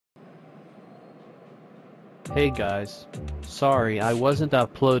Hey guys. Sorry I wasn't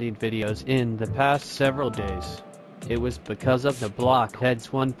uploading videos in the past several days. It was because of the Blockheads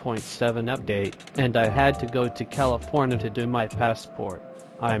 1.7 update, and I had to go to California to do my passport.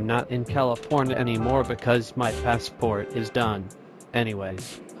 I'm not in California anymore because my passport is done.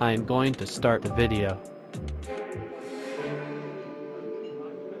 Anyways, I'm going to start the video.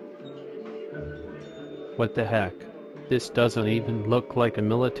 What the heck? This doesn't even look like a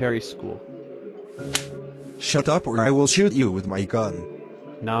military school. Shut up or I will shoot you with my gun.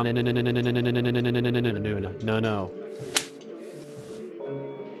 No.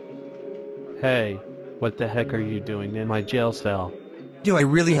 Hey, what the heck are you doing in my jail cell? Do I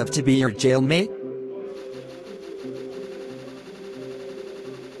really have to be your jailmate?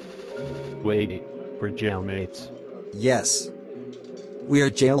 Wait, we're jailmates. Yes. We are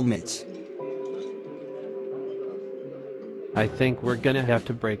jailmates. I think we're gonna have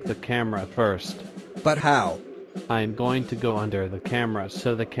to break the camera first. But how? I'm going to go under the camera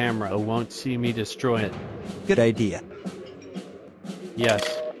so the camera won't see me destroy it. Good idea. Yes,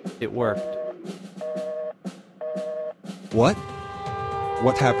 it worked. What?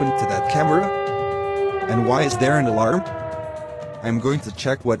 What happened to that camera? And why is there an alarm? I'm going to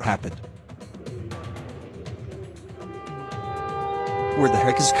check what happened. Where the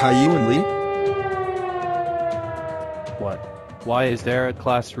heck is Caillou and Lee? What? Why is there a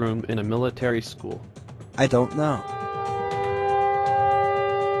classroom in a military school? I don't know.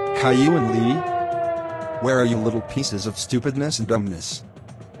 Caillou and Lee? Where are you little pieces of stupidness and dumbness?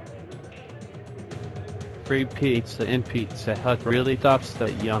 Free pizza in Pizza Hut really tops the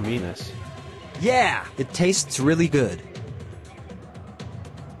yumminess. Yeah! It tastes really good.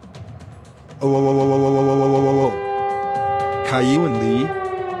 Oh. Caillou and Lee?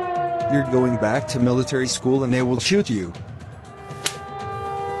 You're going back to military school and they will shoot you.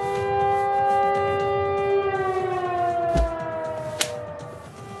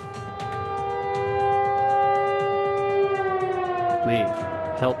 Lee,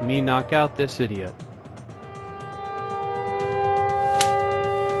 help me knock out this idiot.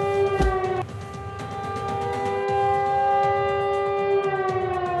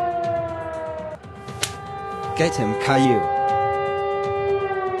 Get him, Caillou.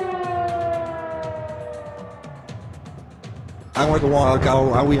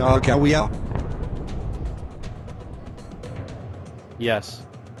 Yes,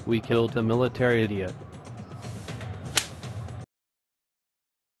 we killed the military idiot.